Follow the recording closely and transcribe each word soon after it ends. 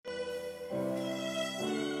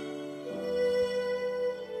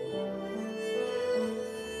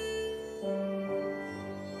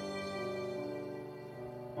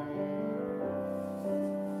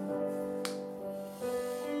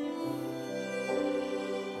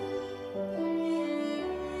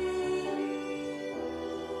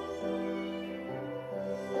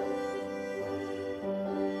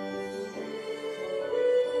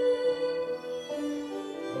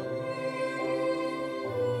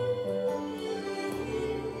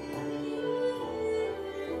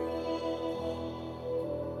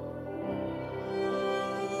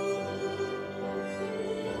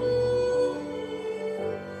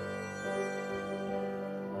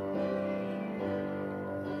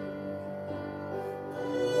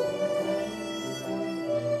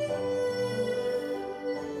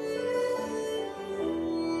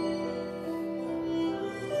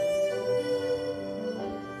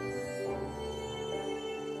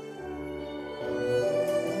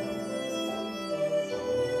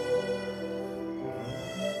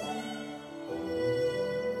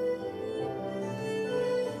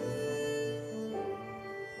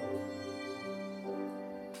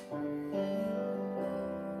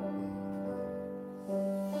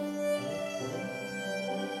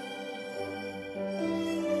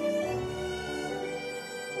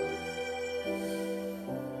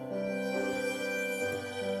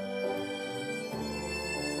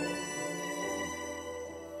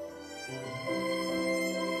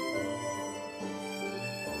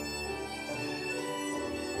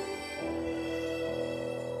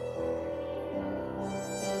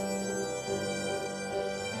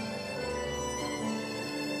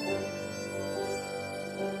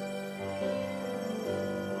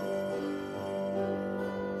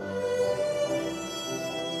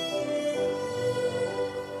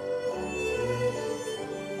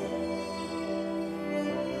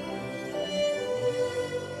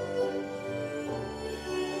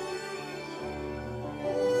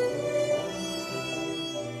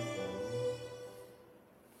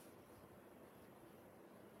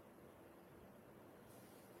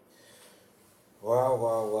Wow,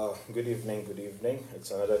 wow, wow. Good evening, good evening. It's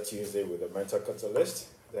another Tuesday with a mental catalyst.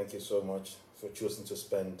 Thank you so much for choosing to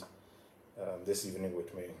spend this evening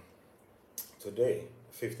with me. Today,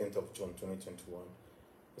 15th of June 2021,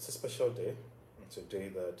 it's a special day. It's a day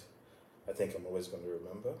that I think I'm always going to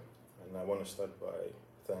remember. And I want to start by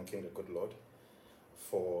thanking the good Lord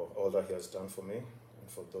for all that He has done for me and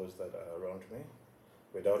for those that are around me.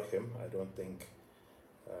 Without Him, I don't think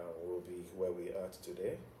we'll be where we are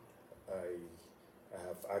today. I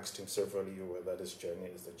have asked him severally whether this journey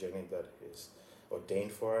is the journey that is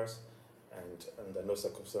ordained for us, and under no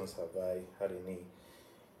circumstance have I had any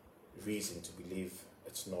reason to believe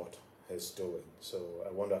it's not his doing. So I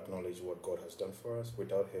want to acknowledge what God has done for us.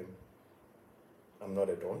 Without him, I'm not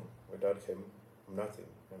a dawn. Without him, I'm nothing.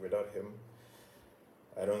 And without him,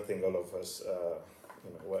 I don't think all of us,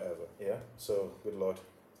 whatever. Yeah. So, good Lord,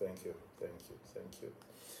 thank you, thank you, thank you.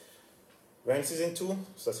 We're in season 2,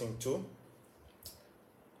 session 2.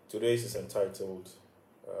 Today's is entitled.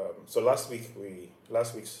 So last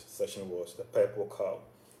week's session was the purple cow,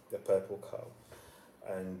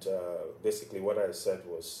 and basically what I said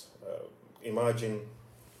was, imagine,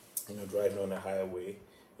 driving on a highway,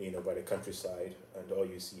 by the countryside, and all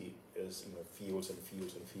you see is fields and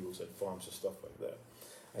fields and fields and farms and stuff like that,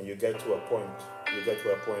 and you get to a point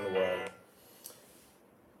where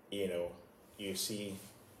you see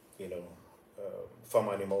farm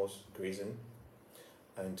animals grazing,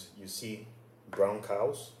 and you see brown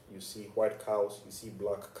cows, you see white cows, you see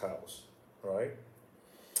black cows, right?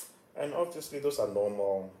 And obviously, those are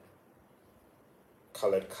normal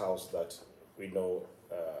colored cows that we know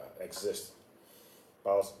exist.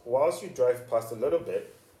 But whilst you drive past a little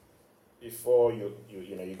bit, before you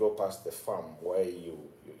go past the farm where you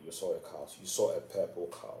saw a cow, you saw a purple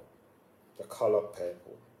cow, the color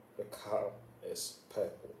purple. The cow is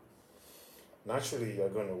purple. Naturally, you're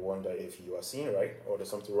going to wonder if you are seeing right or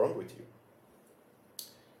there's something wrong with you.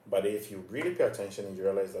 But if you really pay attention and you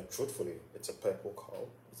realize that truthfully it's a purple cow,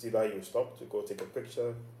 it's either you stop to go take a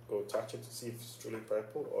picture, go touch it to see if it's truly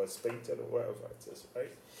purple or it's painted or whatever it is,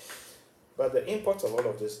 right? But the import of all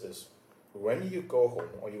of this is when you go home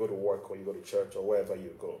or you go to work or you go to church or wherever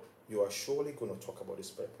you go, you are surely going to talk about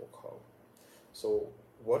this purple cow. So,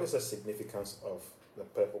 what is the significance of the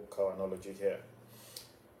purple cow analogy here?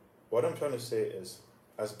 What I'm trying to say is,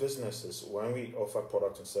 as businesses, when we offer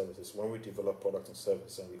products and services, when we develop products and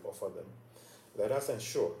services and we offer them, let us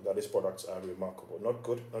ensure that these products are remarkable. Not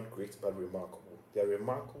good, not great, but remarkable. They are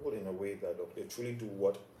remarkable in a way that they truly do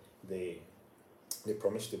what they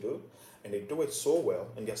promise to do, and they do it so well,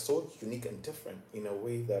 and they're so unique and different in a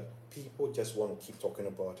way that people just want to keep talking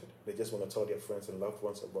about it. They just want to tell their friends and loved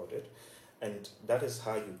ones about it, and that is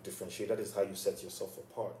how you differentiate. That is how you set yourself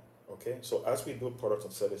apart. Okay, so as we build products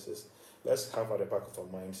and services, let's have at the back of our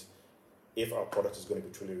minds if our product is going to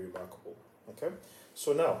be truly remarkable. Okay,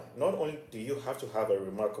 so now not only do you have to have a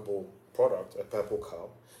remarkable product, a purple cow,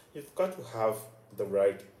 you've got to have the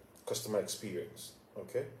right customer experience.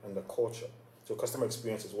 Okay, and the culture. So customer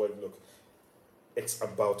experience is what it's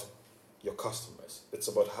about your customers. It's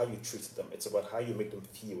about how you treat them. It's about how you make them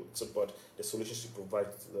feel. It's about the solutions you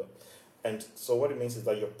provide to them. And so what it means is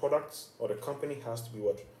that your products or the company has to be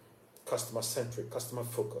customer centric, customer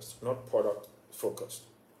focused, not product focused.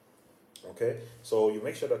 Okay, so you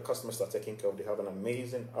make sure that customers are taken care of, they have an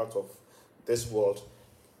amazing out of this world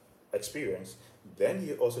experience. Then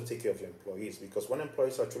you also take care of your employees, because when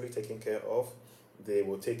employees are truly taken care of, they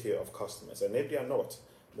will take care of customers. And if they are not,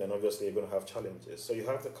 then obviously you're going to have challenges. So you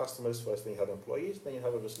have the customers first, then you have employees, then you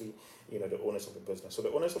have obviously the owners of the business. So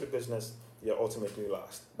the owners of the business, you're ultimately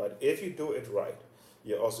last. But if you do it right,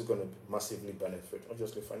 you're also going to massively benefit,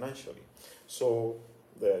 obviously financially. So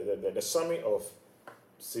the summary of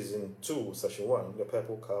season 2, session 1, the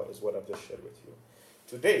purple cow, is what I've just shared with you.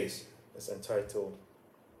 Today's is entitled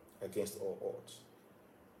Against All Odds.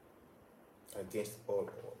 Against all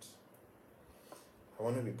odds. I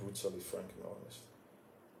want to be brutally frank and honest.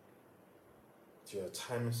 There are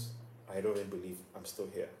times I don't even believe I'm still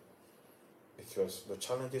here, because the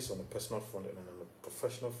challenges on the personal front and on the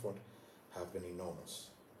professional front have been enormous.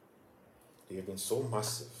 They have been so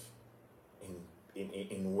massive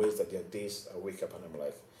in ways that there are days I wake up and I'm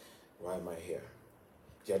like, why am I here?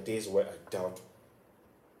 There are days where I doubt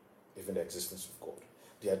even the existence of God.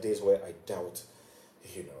 There are days where I doubt,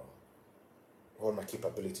 what my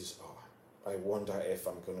capabilities are. I wonder if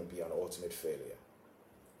I'm going to be an ultimate failure.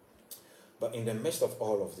 But in the midst of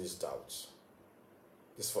all of these doubts,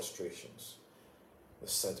 these frustrations, the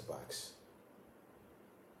setbacks,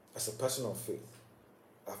 as a person of faith,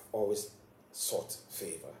 I've always sought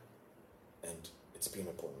favor, and it's been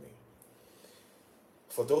upon me.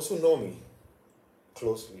 For those who know me,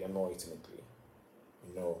 closely and more intimately,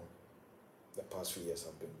 you know the past few years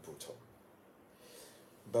have been brutal.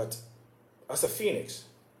 But as a phoenix,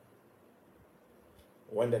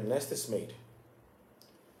 when the nest is made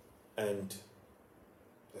and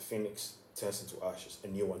the phoenix turns into ashes, a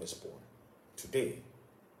new one is born. Today,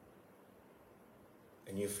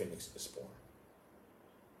 a new phoenix is born.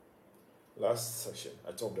 Last session,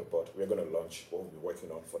 I talked about we're going to launch what we've been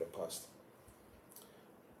working on for the past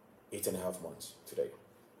 8.5 months today.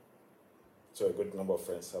 So a good number of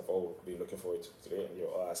friends have all been looking forward to today, and you're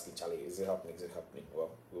all asking, Charlie, is it happening? Is it happening?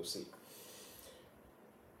 Well, we'll see.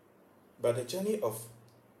 But the journey of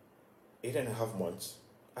 8.5 months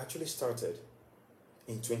actually started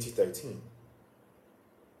in 2013.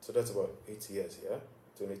 So that's about 8 years, yeah?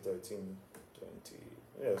 2013,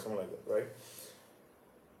 something like that, right?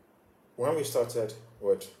 When we started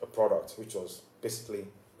with a product which was basically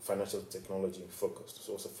financial technology focused,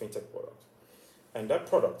 so it's a fintech product. And that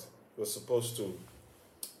product was supposed to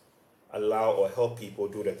allow or help people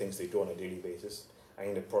do the things they do on a daily basis, and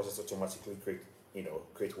in the process automatically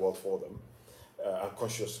create wealth for them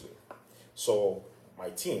unconsciously. So my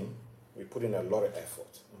team, we put in a lot of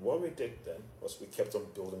effort. And what we did then was we kept on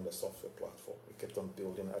building the software platform. We kept on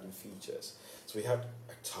building, adding features. So we had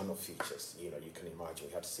a ton of features. You can imagine.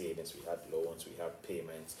 We had savings, we had loans, we had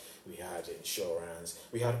payments, we had insurance.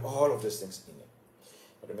 We had all of these things in it.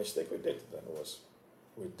 But the mistake we did then was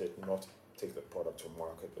we did not take the product to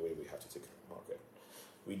market the way we had to take it to market.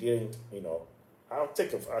 We didn't, I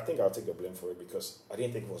think I'll take the blame for it because I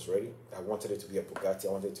didn't think it was ready. I wanted it to be a Bugatti,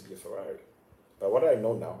 I wanted it to be a Ferrari. But what I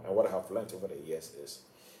know now and what I have learned over the years is,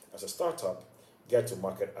 as a startup, get to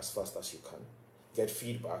market as fast as you can, get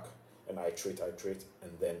feedback, and iterate,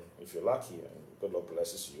 and then if you're lucky and good Lord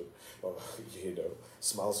blesses you, or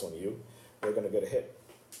smiles on you, you're going to get a hit.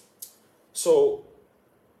 So,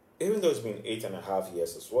 even though it's been 8.5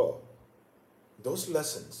 years as well, those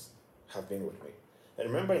lessons have been with me. And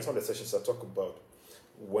remember in some of the sessions I talk about,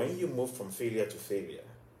 when you move from failure to failure,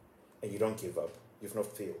 and you don't give up, you've not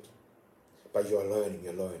failed. But you're learning.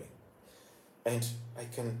 And I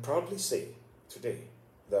can proudly say today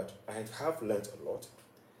that I have learned a lot,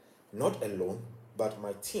 not alone, but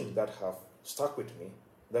my team that have stuck with me,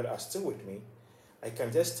 that are still with me. I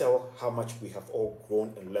can just tell how much we have all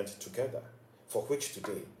grown and learned together, for which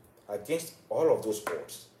today, against all of those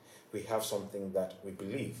odds, we have something that we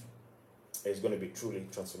believe is going to be truly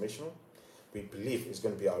transformational. We believe is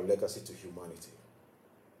going to be our legacy to humanity.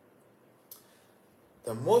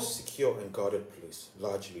 The most secure and guarded place,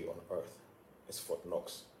 largely on earth, is Fort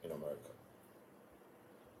Knox in America,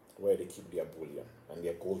 where they keep their bullion and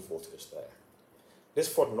their gold vault is there. This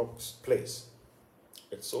Fort Knox place,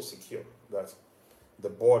 it's so secure that the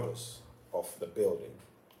borders of the building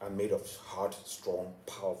are made of hard, strong,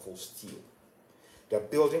 powerful steel. The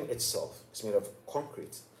building itself is made of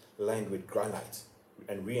concrete lined with granite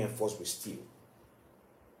and reinforced with steel.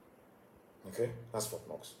 Okay, that's Fort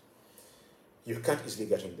Knox. You can't easily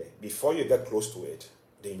get in there. Before you get close to it,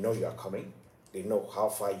 they know you are coming, they know how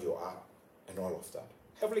far you are, and all of that.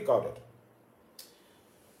 Heavily guarded.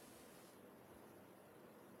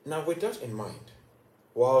 Now, with that in mind,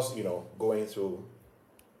 whilst, going through,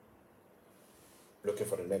 looking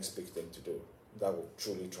for the next big thing to do, that will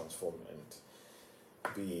truly transform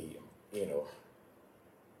and be,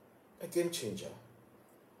 a game changer,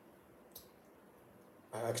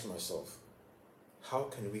 I asked myself, how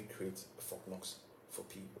can we create a Fort Knox for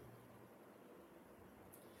people?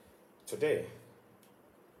 Today,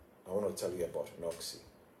 I want to tell you about Knoxy.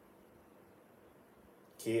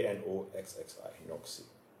 Knoxxi, Knoxy.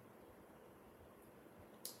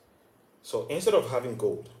 So instead of having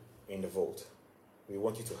gold in the vault, we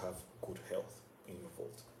want you to have good health in your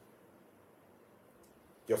vault.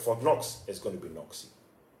 Your Fort Knox is going to be Knoxy,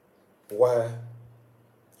 where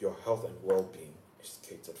your health and well-being is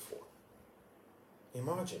catered for.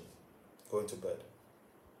 Imagine going to bed,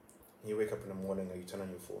 and you wake up in the morning and you turn on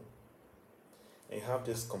your phone, and you have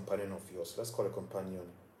this companion of yours. Let's call a companion.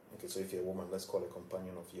 Okay, so if you're a woman, let's call a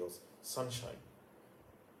companion of yours Sunshine.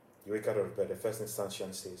 You wake out of bed, the first thing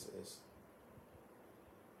Sunshine says is,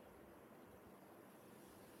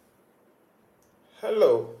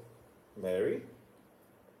 "Hello, Mary.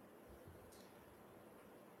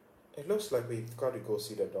 It looks like we've got to go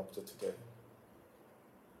see the doctor today.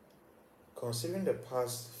 Considering the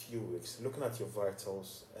past few weeks, looking at your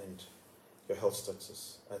vitals and your health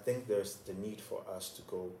status, I think there's the need for us to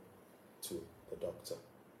go to the doctor."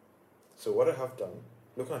 So what I have done,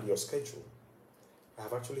 looking at your schedule, I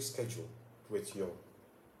have actually scheduled with your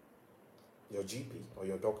GP or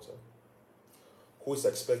your doctor, who is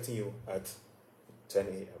expecting you at 10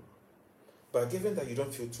 a.m. But given that you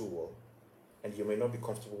don't feel too well, and you may not be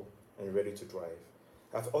comfortable and ready to drive,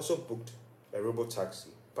 I've also booked a robo-taxi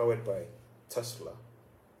powered by Tesla,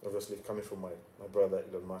 obviously coming from my brother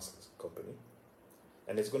Elon Musk's company,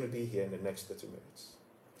 and it's going to be here in the next 30 minutes.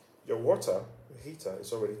 Your water heater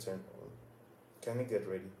is already turned on. Kindly get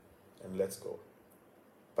ready and let's go.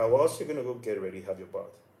 But whilst you're going to go get ready, have your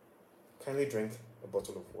bath, kindly drink a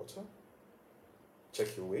bottle of water,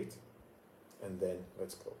 check your weight, and then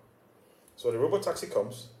let's go. So the robo-taxi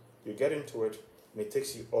comes, you get into it, and it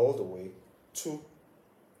takes you all the way to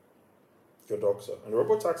your doctor. And the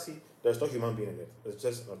robo-taxi, there's no human being in it. It's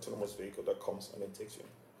just an autonomous vehicle that comes and then takes you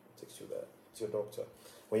there. It's your doctor.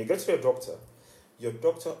 When you get to your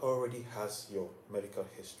doctor already has your medical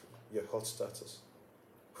history, your health status,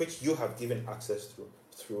 which you have given access to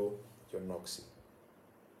through your Noxy.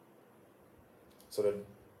 So that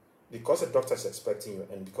because the doctor is expecting you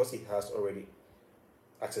and because he has already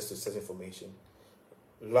access to certain information,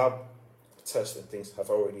 lab tests and things have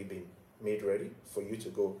already been made ready for you to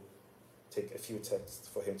go take a few tests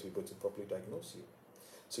for him to be able to properly diagnose you.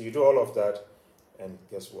 So you do all of that, and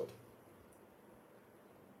guess what?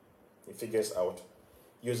 He figures out,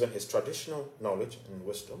 using his traditional knowledge and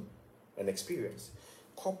wisdom and experience,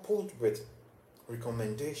 coupled with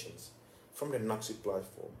recommendations from the Noxy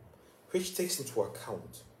platform, which takes into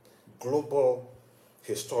account global,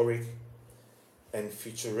 historic, and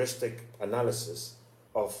futuristic analysis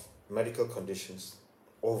of medical conditions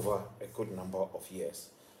over a good number of years,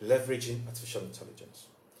 leveraging artificial intelligence.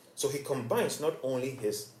 So he combines not only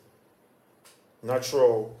his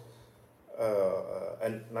natural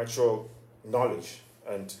knowledge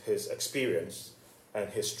and his experience and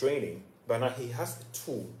his training, but now he has a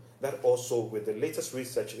tool that also, with the latest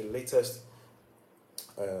research, the latest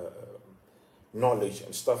knowledge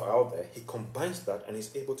and stuff out there, he combines that and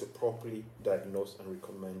is able to properly diagnose and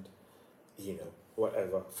recommend,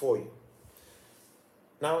 whatever for you.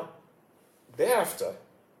 Now, thereafter,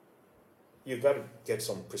 you've got to get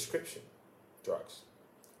some prescription drugs.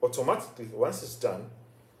 Automatically, once it's done,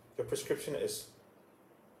 your prescription is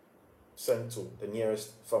sent to the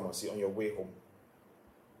nearest pharmacy on your way home.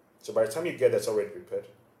 So by the time you get there, it's already prepared.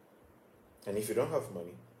 And if you don't have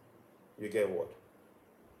money, you get what?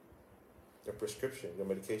 Your prescription, your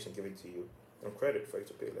medication given to you on credit for you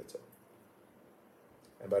to pay later.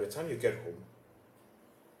 And by the time you get home,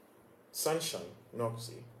 Sunshine,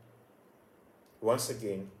 Noxy, once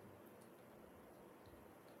again,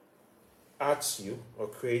 adds you or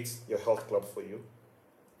creates your health club for you,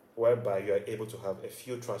 whereby you are able to have a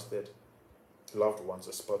few trusted loved ones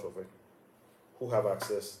as part of it, who have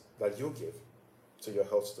access that you give to your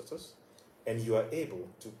health status, and you are able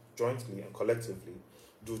to jointly and collectively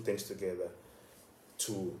do things together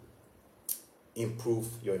to improve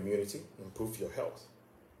your immunity, improve your health.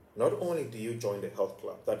 Not only do you join the health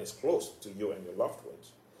club that is close to you and your loved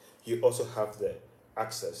ones, you also have the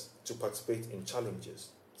access to participate in challenges,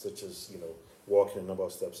 such as, walking a number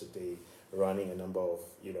of steps a day, running a number of,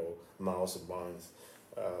 miles a month,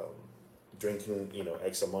 drinking,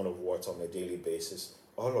 X amount of water on a daily basis,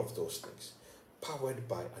 all of those things, powered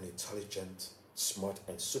by an intelligent, smart,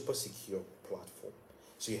 and super secure platform.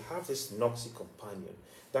 So you have this Noxy companion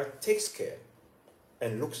that takes care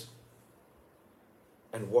and looks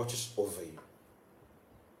and watches over you.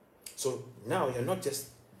 So now you're not just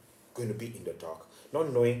going to be in the dark,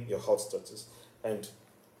 not knowing your health status, and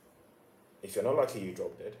if you're not lucky, you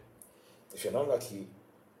drop dead. If you're not lucky,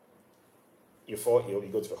 you fall ill, you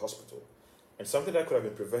go to the hospital. And something that could have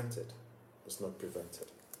been prevented was not prevented.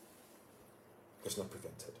 It's not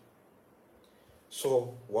prevented.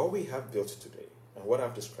 So what we have built today and what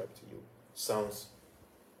I've described to you sounds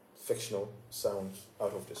fictional, sounds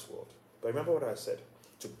out of this world. But remember what I said.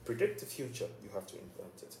 To predict the future, you have to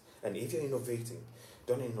invent it. And if you're innovating,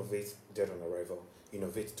 don't innovate dead on arrival.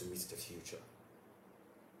 Innovate to meet the future.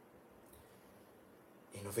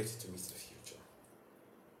 Innovate to meet the future.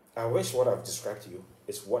 I wish what I've described to you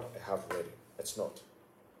is what I have ready. It's not.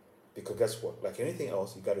 Because guess what? Like anything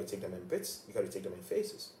else, you got to take them in bits. You got to take them in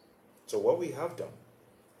phases. So what we have done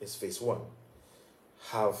is phase one.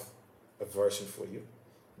 Have a version for you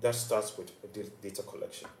that starts with a data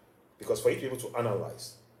collection. Because for you to be able to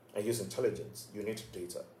analyze and use intelligence, you need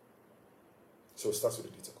data. So it starts with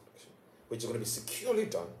the data collection, which is going to be securely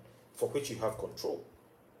done, for which you have control.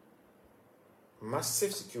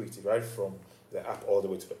 Massive security, right from the app all the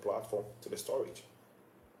way to the platform to the storage.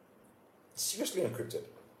 Seriously encrypted.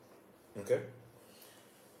 Okay?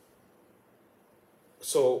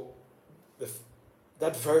 So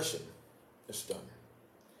that version is done.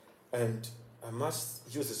 And I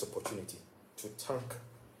must use this opportunity to thank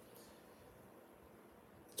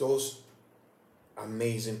those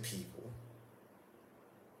amazing people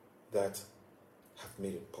that have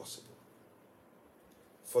made it possible.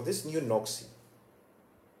 For this new Noxy,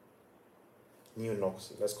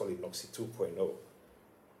 let's call it Noxy 2.0,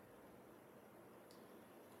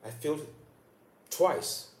 I failed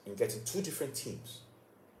twice in getting 2 different teams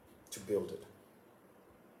to build it.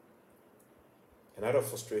 And out of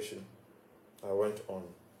frustration, I went on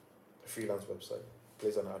a freelance website,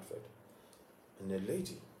 placed an advert, and a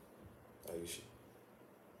lady, Ayushi,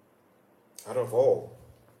 out of all,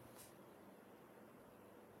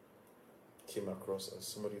 came across as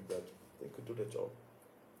somebody that they could do the job.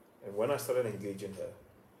 And when I started engaging her,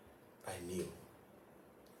 I knew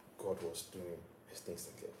God was doing his things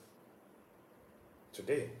again.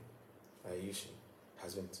 Today, Ayushi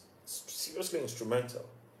has been seriously instrumental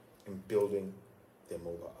in building their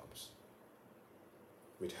mobile apps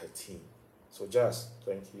with her team. So Jazz,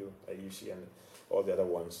 thank you, Ayushi, and all the other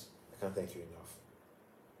ones. I can't thank you enough.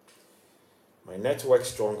 My network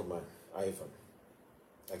strong man, Ivan,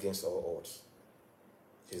 against all odds,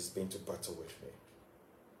 he's been to battle with me.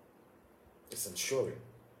 It's ensuring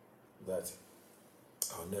that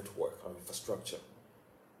our network, our infrastructure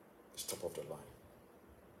is top of the line.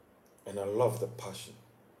 And I love the passion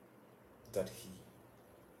that he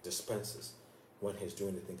dispenses when he's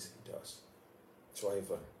doing the things he does. So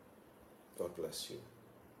Ivan, God bless you.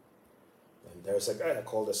 And there's a guy I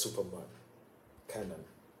call the Superman, Cannon.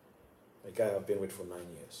 A guy I've been with for 9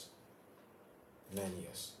 years. 9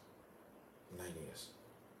 years. 9 years.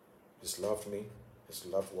 He's loved me, he's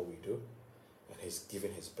loved what we do, and he's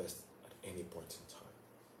given his best at any point in time.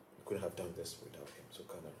 We couldn't have done this without him. So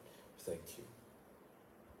Cannon, thank you.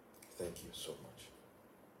 Thank you so much.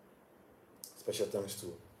 Special thanks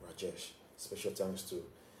to Rajesh. Special thanks to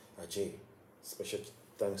Ajay. Special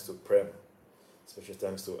thanks to Prem. Special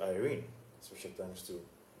thanks to Irene. Special thanks to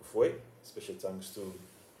Ufwe. Special thanks to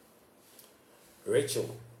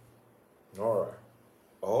Rachel, Nora,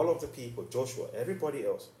 all of the people, Joshua, everybody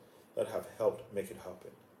else that have helped make it happen.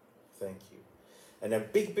 Thank you. And a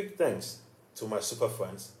big, big thanks to my super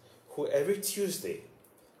fans who every Tuesday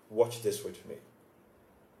watch this with me.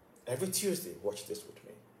 Every Tuesday, watch this with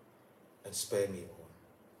me and spur me on.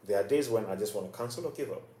 There are days when I just want to cancel or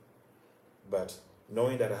give up. But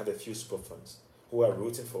knowing that I have a few super fans who are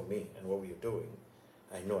rooting for me and what we are doing,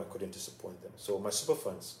 I know I couldn't disappoint them. So my super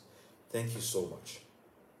fans, thank you so much.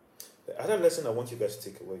 The other lesson I want you guys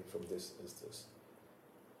to take away from this is this.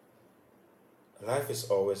 Life is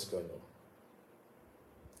always going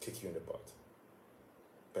to kick you in the butt.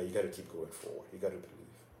 But you got to keep going forward. You got to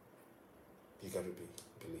believe. You got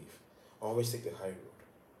to believe. Always take the high road.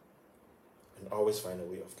 And always find a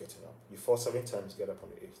way of getting up. You fall 7 times, get up on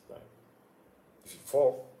the 8th time. If you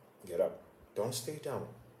fall, get up. Don't stay down.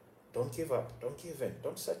 Don't give up. Don't give in.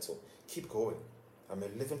 Don't settle. Keep going. I'm a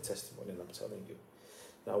living testimony, and I'm telling you.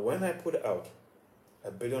 Now, when I put out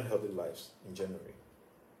 1 billion healthy lives in January,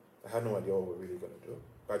 I had no idea what we're really going to do.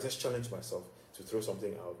 But I just challenged myself to throw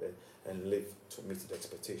something out there and live to meet the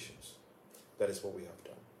expectations. That is what we have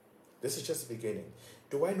done. This is just the beginning.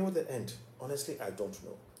 Do I know the end? Honestly, I don't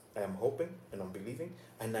know. I am hoping and I'm believing,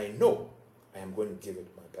 and I know I am going to give it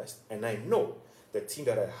my best. And I know the team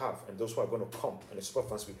that I have and those who are going to come and the super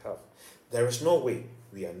fans we have, there is no way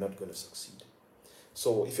we are not going to succeed.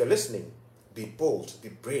 So if you're listening, be bold, be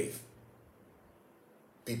brave.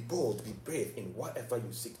 Be bold, be brave in whatever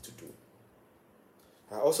you seek to do.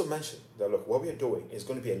 I also mentioned that, look, what we are doing is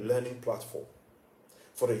going to be a learning platform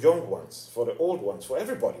for the young ones, for the old ones, for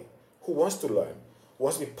everybody who wants to learn, who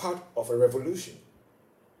wants to be part of a revolution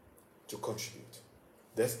to contribute.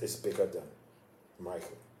 This is bigger than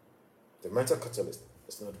Michael. The mental catalyst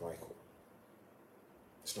is not Michael.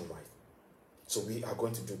 It's not Michael. So we are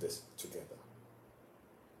going to do this together.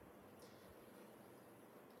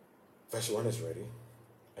 Version 1 is ready,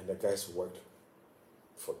 and the guys worked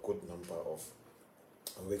for a good number of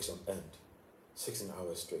weeks on end, 16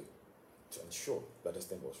 hours straight, to ensure that this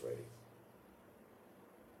thing was ready.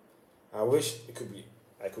 I wish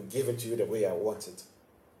I could give it to you the way I want it,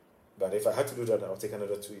 but if I had to do that, I'll take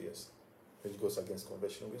another 2 years, which goes against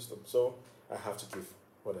conventional wisdom. So I have to give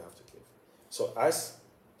what I have to give. So as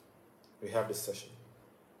we have this session,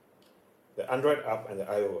 the Android app and the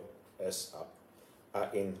iOS app are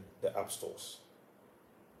in the app stores.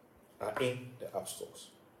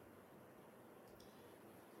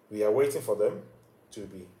 We are waiting for them to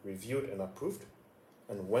be reviewed and approved,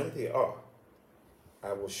 and when they are,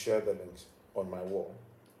 I will share the links on my wall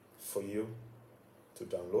for you to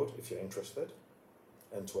download if you're interested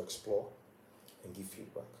and to explore and give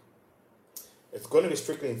feedback. It's going to be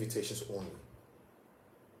strictly invitations only.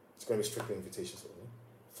 It's going to be strictly invitations only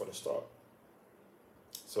for the start.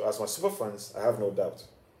 So as my super fans, I have no doubt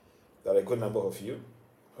that a good number of you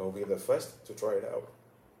will be the first to try it out.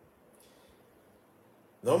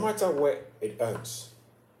 No matter where it ends,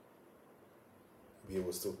 we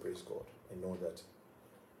will still praise God and know that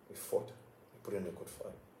we fought, we put in a good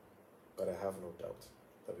fight. But I have no doubt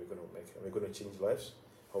that we're going to make it. We're going to change lives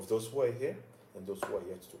of those who are here and those who are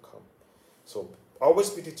yet to come. So always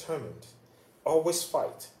be determined. Always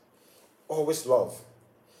fight. Always love.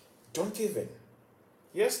 Don't give in.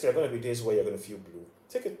 Yes, there are going to be days where you're going to feel blue.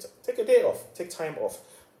 Take a day off. Take time off.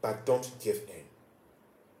 But don't give in.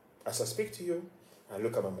 As I speak to you, I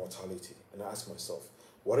look at my mortality and I ask myself,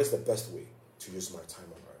 what is the best way to use my time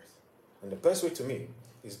on earth? And the best way to me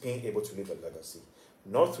is being able to leave a legacy.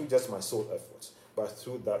 Not through just my sole efforts, but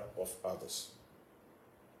through that of others.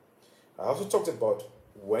 I also talked about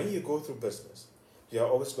when you go through business, you are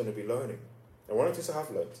always going to be learning. And one of the things I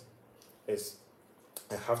have learned is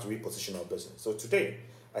I have to reposition our business. So today,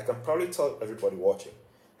 I can probably tell everybody watching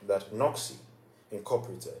that Noxy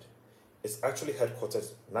Incorporated is actually headquartered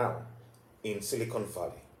now in Silicon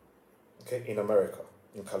Valley, okay, in America,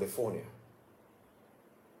 in California.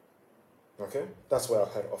 Okay, that's where our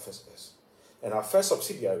head office is. And our first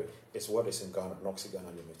subsidiary is what is in Ghana, Noxy Ghana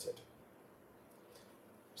Limited.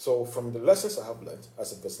 So from the lessons I have learned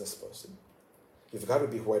as a business person, you've got to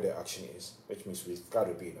be where the action is, which means we've got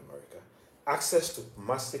to be in America. Access to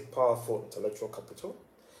massive, powerful intellectual capital,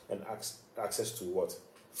 and access to what?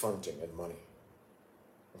 Funding and money.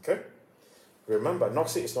 Okay? Remember,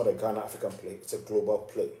 Noxy is not a Ghana African play, it's a global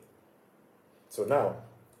play. So now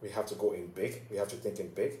we have to go in big, we have to think in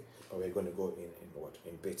big, but we're going to go in what?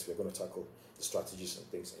 In bits. We're going to tackle the strategies and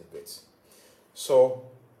things in bits. So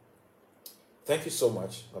thank you so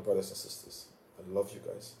much, my brothers and sisters. I love you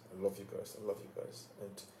guys. I love you guys. I love you guys.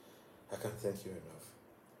 And I can't thank you enough.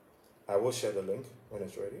 I will share the link when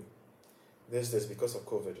it's ready. These days, because of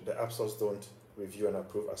COVID, the app stores don't review and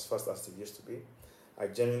approve as fast as they used to be. I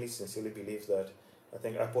genuinely, sincerely believe that I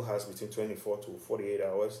think Apple has between 24 to 48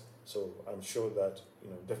 hours. So I'm sure that,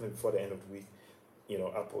 definitely before the end of the week,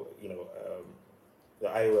 Apple, the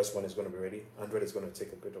iOS one is going to be ready. Android is going to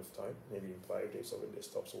take a bit of time, maybe in 5 days or when they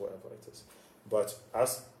stops or whatever it is. But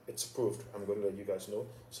as it's approved, I'm going to let you guys know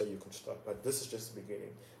so you can start. But this is just the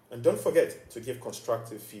beginning. And don't forget to give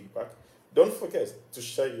constructive feedback. Don't forget to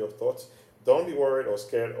share your thoughts. Don't be worried or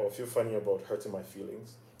scared or feel funny about hurting my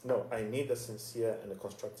feelings. No, I need the sincere and the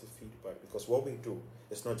constructive feedback, because what we do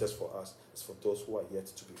is not just for us, it's for those who are yet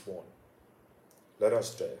to be born. Let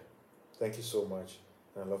us share. Thank you so much,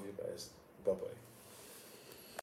 and I love you guys. Bye-bye.